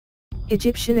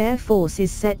Egyptian Air Force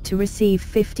is set to receive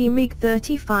 50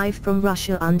 MiG-35 from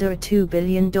Russia under a $2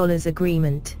 billion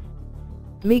agreement.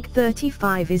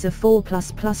 MiG-35 is a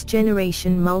 4++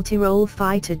 generation multi-role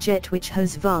fighter jet which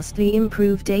has vastly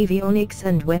improved avionics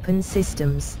and weapon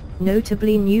systems,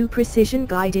 notably new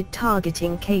precision-guided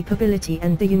targeting capability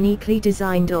and the uniquely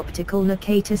designed optical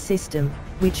locator system,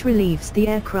 which relieves the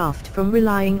aircraft from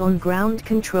relying on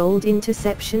ground-controlled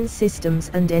interception systems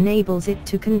and enables it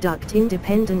to conduct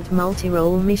independent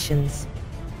multi-role missions.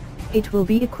 It will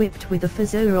be equipped with a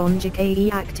Phazotron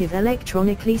Zhuk-AE active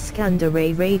electronically scanned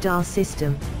array radar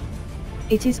system.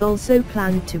 It is also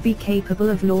planned to be capable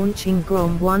of launching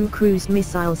Grom-1 cruise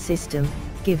missile system,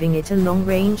 giving it a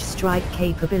long-range strike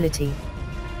capability.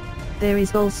 There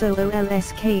is also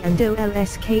OLS-K and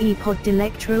OLS-KE pod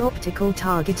Electro-Optical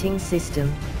targeting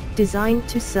system, designed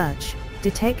to search,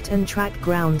 detect and track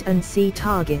ground and sea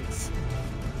targets.